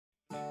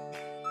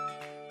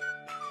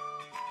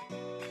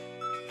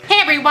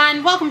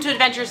everyone, welcome to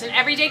Adventures in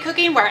Everyday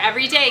Cooking, where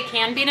every day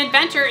can be an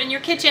adventure in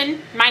your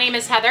kitchen. My name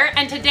is Heather,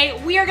 and today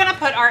we are gonna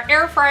put our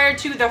air fryer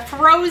to the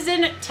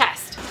frozen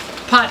test.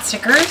 Pot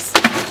stickers,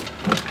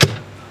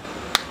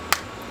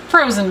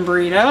 frozen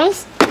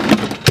burritos,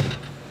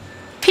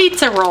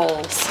 pizza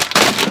rolls,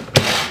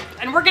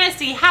 and we're gonna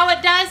see how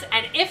it does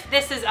and if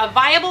this is a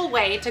viable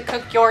way to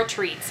cook your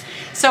treats.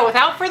 So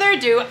without further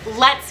ado,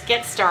 let's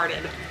get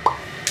started.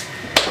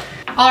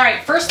 All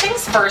right, first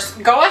things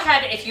first, go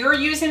ahead, if you're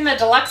using the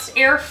Deluxe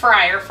air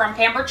fryer from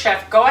Pampered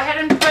Chef, go ahead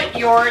and put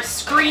your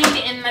screen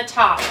in the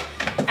top.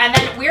 And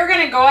then we're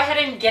gonna go ahead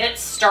and get it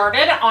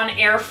started on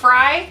air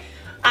fry.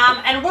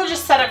 And we'll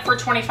just set it for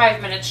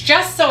 25 minutes,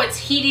 just so it's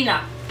heating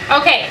up.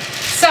 Okay,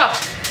 so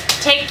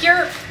take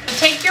your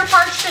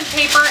parchment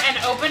paper and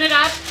open it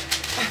up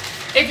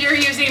if you're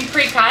using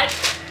pre-cut.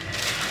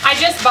 I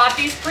just bought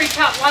these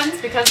pre-cut ones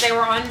because they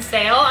were on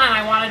sale and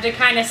I wanted to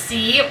kind of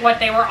see what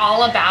they were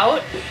all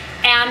about.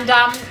 And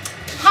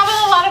having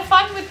a lot of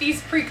fun with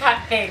these pre-cut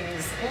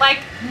things. Like,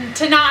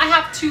 to not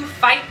have to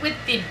fight with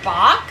the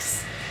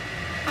box.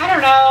 I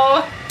don't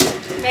know.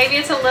 Maybe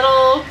it's a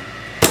little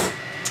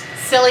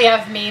silly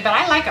of me, but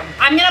I like them.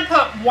 I'm going to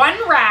put one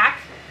rack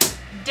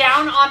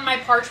down on my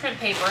parchment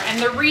paper. And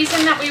the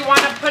reason that we want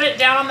to put it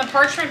down on the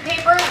parchment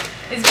paper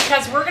is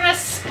because we're going to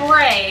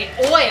spray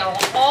oil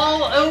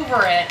all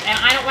over it. And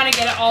I don't want to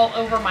get it all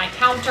over my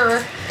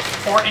counter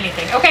or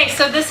anything. Okay,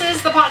 so this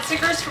is the pot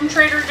stickers from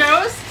Trader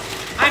Joe's.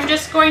 I'm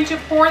just going to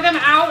pour them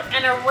out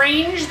and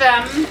arrange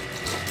them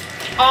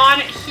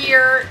on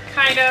here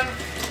kind of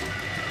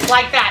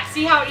like that.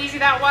 See how easy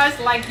that was?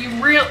 Like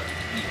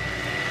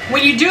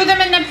when you do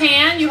them in the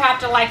pan, you have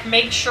to like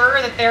make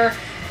sure that they're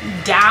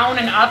down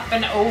and up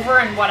and over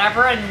and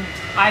whatever. And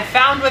I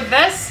found with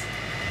this,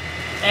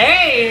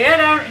 hey,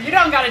 you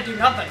don't got to do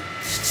nothing.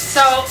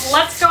 So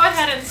let's go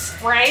ahead and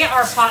spray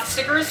our pot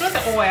stickers with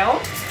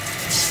oil.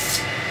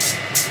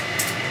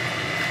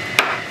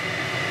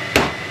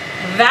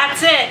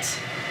 That's it.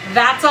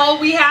 That's all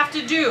we have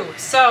to do.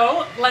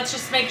 So let's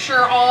just make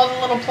sure all the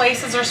little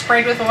places are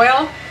sprayed with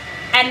oil.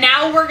 And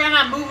now we're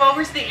gonna move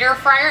over to the air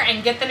fryer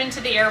and get them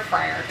into the air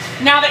fryer.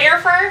 Now the air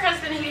fryer has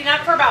been heating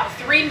up for about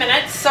 3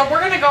 minutes. So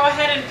we're gonna go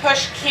ahead and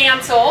push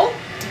cancel.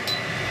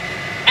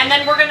 And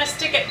then we're gonna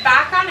stick it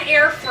back on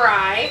air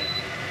fry.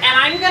 And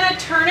I'm gonna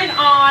turn it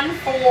on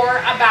for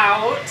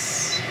about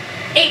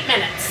 8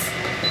 minutes.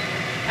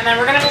 And then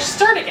we're gonna just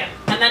start again.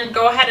 And then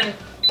go ahead and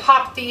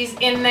pop these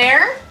in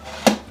there.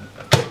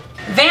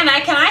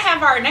 Vanna, can I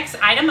have our next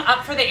item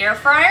up for the air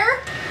fryer?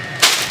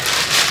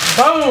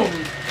 Boom!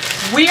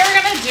 We are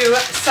gonna do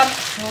some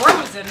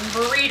frozen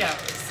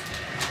burritos.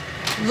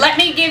 Let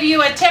me give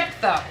you a tip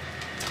though.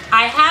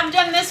 I have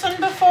done this one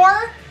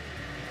before.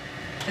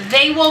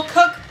 They will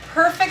cook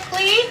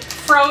perfectly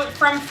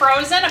from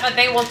frozen, but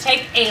they will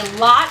take a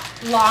lot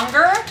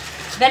longer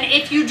than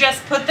if you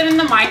just put them in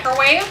the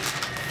microwave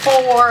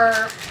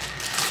for,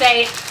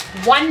 say,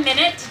 1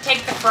 minute to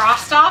take the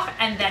frost off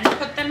and then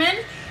put them in.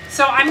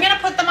 So I'm gonna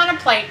put them on a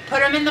plate, put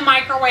them in the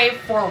microwave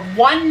for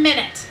 1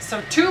 minute.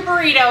 So 2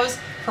 burritos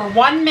for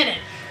 1 minute,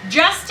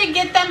 just to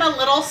get them a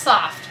little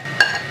soft.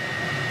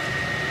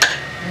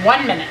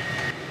 1 minute.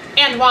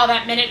 And while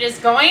that minute is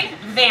going,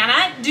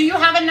 Vanna, do you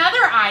have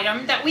another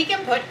item that we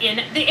can put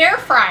in the air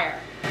fryer?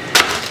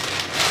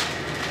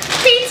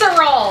 Pizza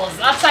rolls,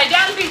 upside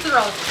down pizza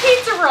rolls,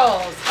 pizza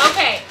rolls.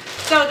 Okay,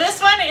 so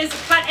this one is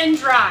cut and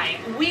dry.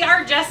 We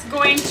are just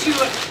going to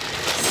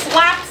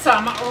slap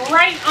some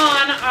right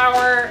on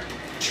our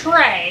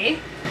tray.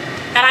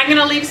 And I'm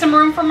gonna leave some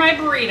room for my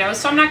burritos,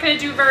 so I'm not gonna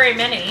do very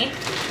many.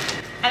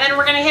 And then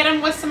we're gonna hit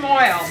them with some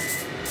oil.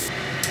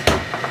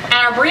 And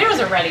our burritos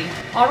are ready.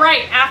 All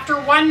right, after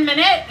 1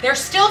 minute, they're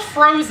still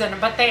frozen,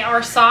 but they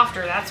are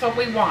softer. That's what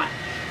we want.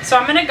 So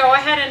I'm gonna go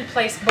ahead and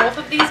place both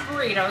of these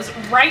burritos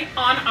right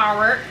on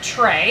our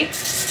tray.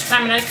 And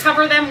I'm gonna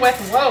cover them with,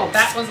 whoa,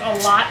 that was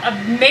a lot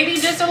of, maybe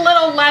just a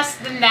little less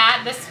than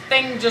that. This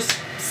thing just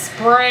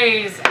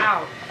sprays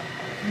out.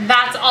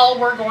 That's all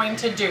we're going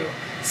to do.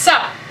 So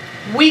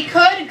we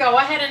could go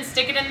ahead and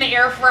stick it in the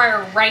air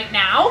fryer right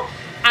now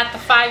at the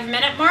 5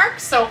 minute mark.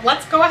 So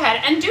let's go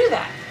ahead and do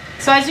that.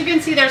 So as you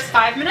can see, there's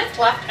 5 minutes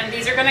left and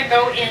these are gonna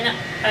go in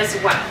as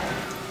well.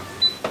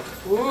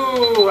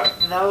 Ooh,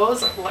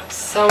 those look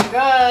so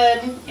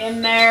good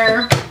in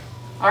there.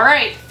 All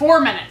right,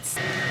 4 minutes.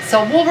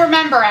 So we'll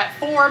remember at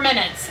 4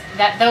 minutes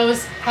that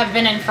those have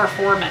been in for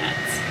 4 minutes.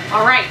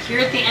 All right,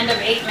 here at the end of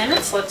 8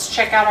 minutes, let's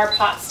check out our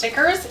pot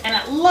stickers. And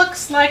it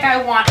looks like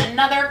I want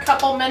another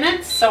couple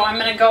minutes. So I'm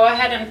gonna go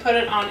ahead and put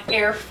it on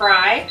air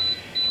fry.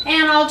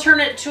 And I'll turn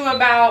it to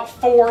about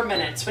 4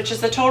 minutes, which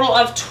is a total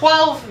of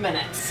 12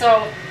 minutes.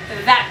 So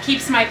that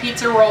keeps my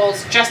pizza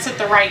rolls just at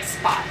the right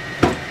spot.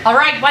 All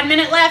right, 1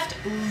 minute left.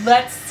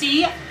 Let's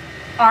see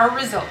our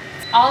results.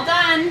 All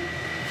done.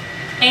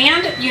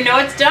 And you know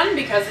it's done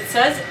because it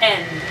says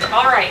end.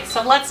 All right,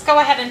 so let's go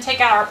ahead and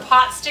take out our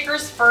pot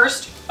stickers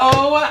first.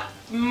 Oh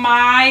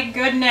my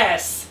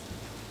goodness.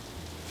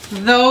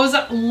 Those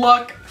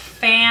look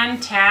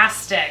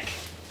fantastic.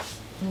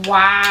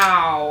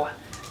 Wow.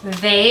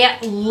 They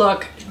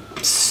look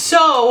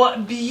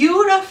so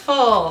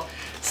beautiful.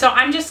 So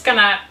I'm just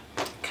gonna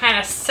kind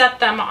of set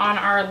them on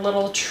our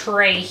little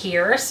tray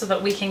here so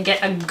that we can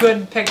get a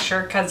good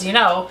picture, because you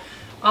know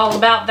all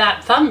about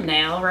that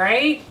thumbnail,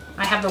 right?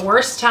 I have the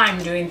worst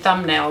time doing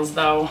thumbnails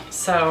though.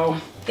 So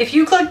if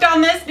you clicked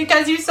on this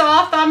because you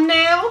saw a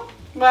thumbnail,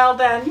 well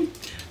then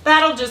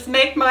that'll just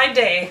make my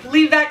day.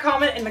 Leave that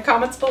comment in the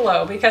comments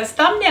below because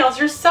thumbnails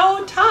are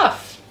so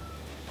tough.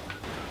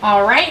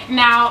 All right,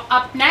 now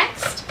up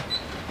next,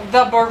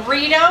 the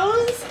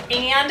burritos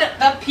and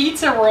the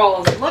pizza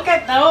rolls. Look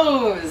at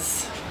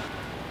those.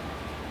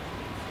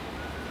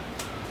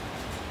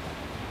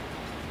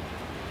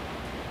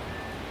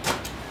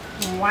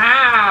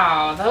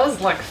 Wow,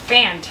 those look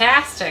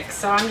fantastic.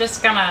 So I'm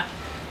just gonna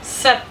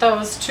set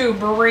those two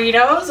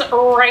burritos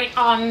right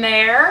on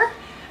there.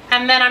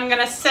 And then I'm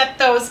gonna set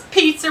those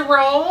pizza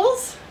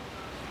rolls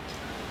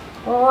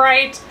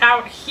right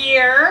out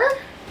here.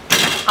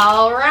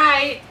 All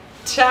right,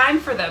 time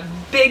for the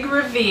big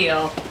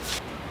reveal.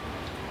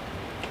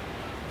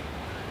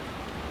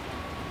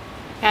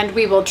 And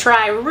we will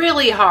try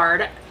really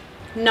hard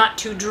not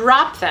to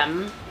drop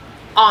them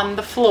on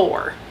the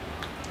floor.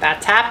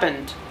 That's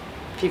happened.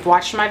 If you've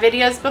watched my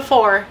videos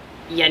before,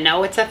 you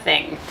know it's a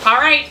thing. All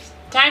right,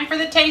 time for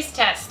the taste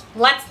test.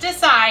 Let's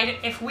decide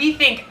if we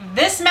think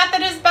this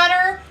method is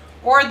better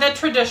or the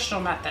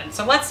traditional method.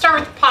 So let's start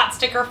with pot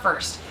sticker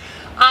first.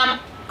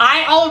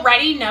 I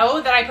already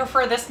know that I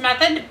prefer this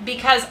method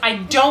because I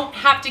don't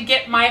have to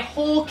get my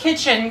whole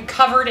kitchen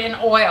covered in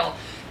oil.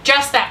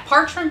 Just that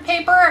parchment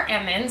paper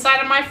and the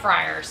inside of my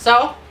fryer.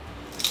 So,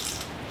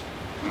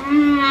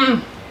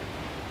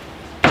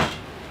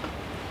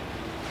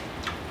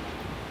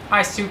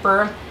 I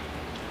super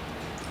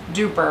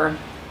duper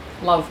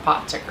love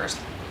pot stickers.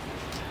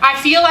 I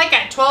feel like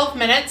at 12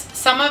 minutes,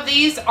 some of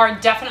these are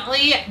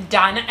definitely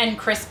done and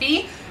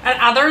crispy, and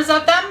others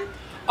of them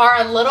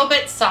are a little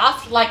bit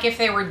soft, like if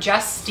they were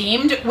just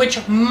steamed,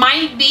 which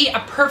might be a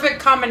perfect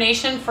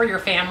combination for your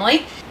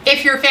family.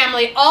 If your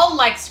family all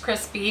likes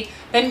crispy,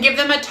 then give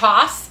them a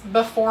toss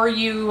before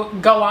you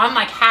go on,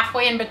 like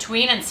halfway in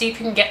between, and see if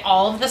you can get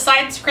all of the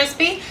sides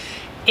crispy.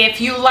 If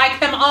you like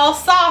them all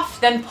soft,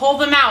 then pull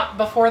them out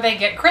before they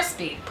get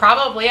crispy,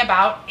 probably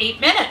about 8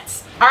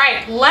 minutes. All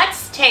right,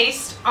 let's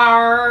taste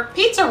our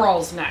pizza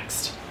rolls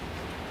next.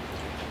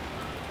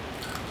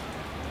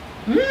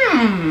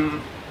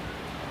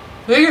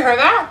 Do you hear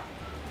that?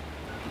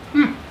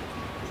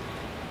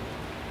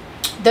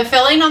 The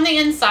filling on the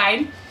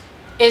inside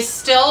is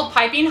still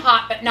piping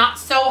hot, but not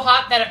so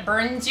hot that it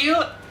burns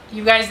you.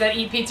 You guys that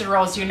eat pizza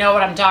rolls, you know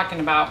what I'm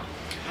talking about.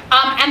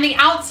 And the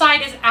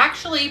outside is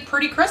actually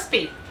pretty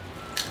crispy.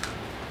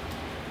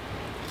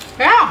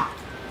 Yeah.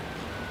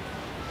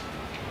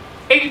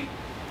 8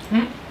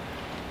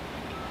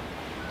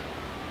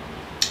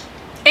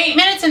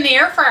 minutes in the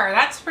air fryer,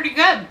 that's pretty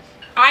good.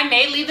 I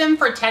may leave them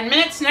for 10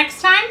 minutes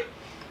next time,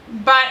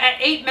 but at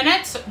 8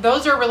 minutes,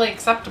 those are really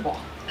acceptable.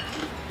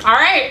 All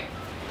right,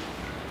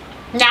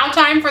 now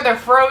time for the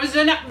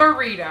frozen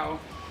burrito.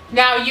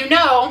 Now, you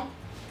know,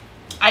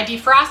 I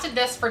defrosted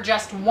this for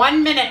just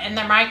 1 minute in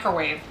the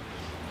microwave.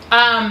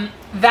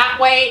 That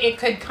way it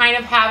could kind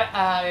of have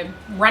a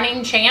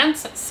running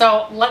chance.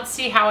 So let's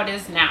see how it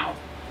is now.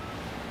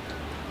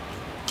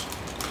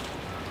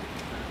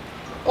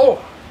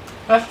 Oh,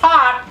 that's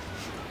hot.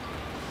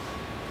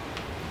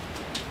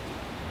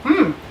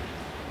 And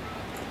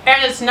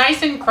it's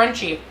nice and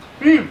crunchy.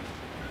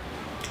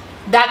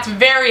 That's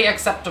very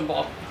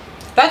acceptable.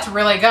 That's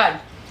really good.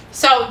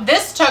 So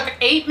this took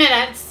 8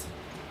 minutes,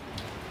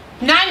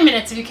 9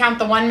 minutes if you count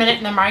the 1 minute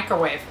in the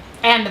microwave.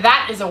 And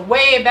that is a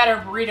way better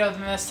burrito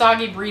than the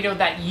soggy burrito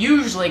that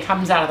usually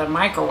comes out of the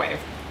microwave.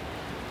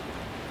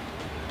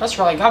 That's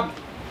really good.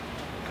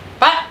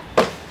 But,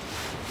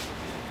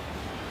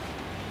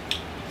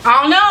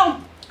 I don't know.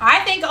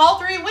 I think all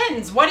three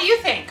wins. What do you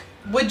think?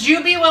 Would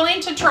you be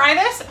willing to try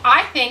this?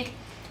 I think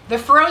the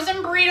frozen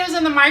burritos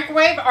in the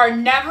microwave are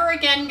never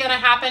again gonna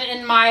happen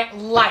in my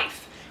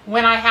life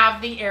when I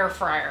have the air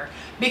fryer.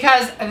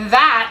 Because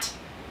that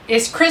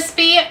is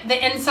crispy,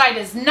 the inside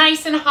is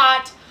nice and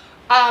hot.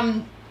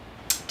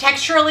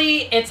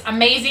 Texturally, it's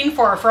amazing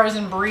for a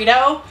frozen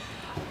burrito.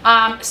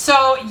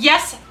 So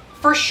yes,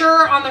 for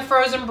sure on the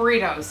frozen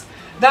burritos.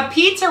 The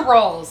pizza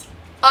rolls,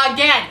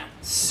 again,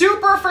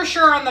 super for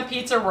sure on the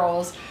pizza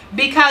rolls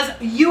because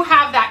you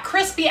have that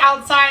crispy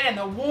outside and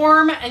the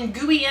warm and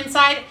gooey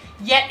inside,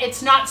 yet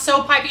it's not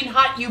so piping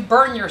hot you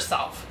burn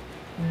yourself.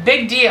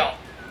 Big deal,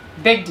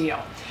 big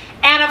deal.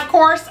 And of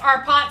course,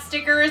 our pot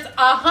stickers,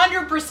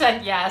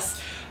 100%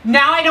 yes.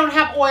 Now I don't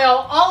have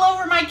oil all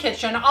over my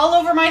kitchen, all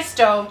over my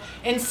stove.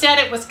 Instead,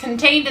 it was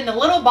contained in the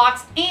little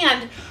box,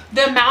 and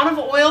the amount of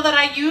oil that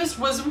I used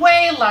was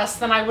way less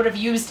than I would have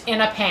used in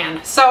a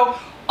pan. So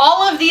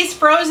all of these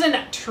frozen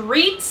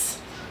treats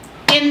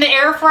in the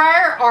air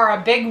fryer are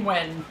a big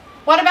win.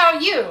 What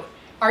about you?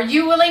 Are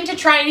you willing to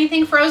try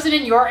anything frozen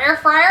in your air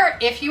fryer?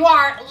 If you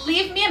are,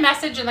 leave me a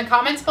message in the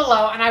comments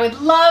below and I would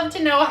love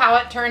to know how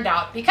it turned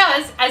out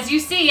because as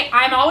you see,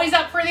 I'm always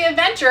up for the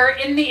adventure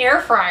in the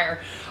air fryer.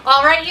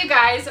 All right, you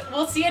guys,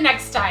 we'll see you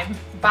next time.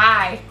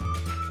 Bye.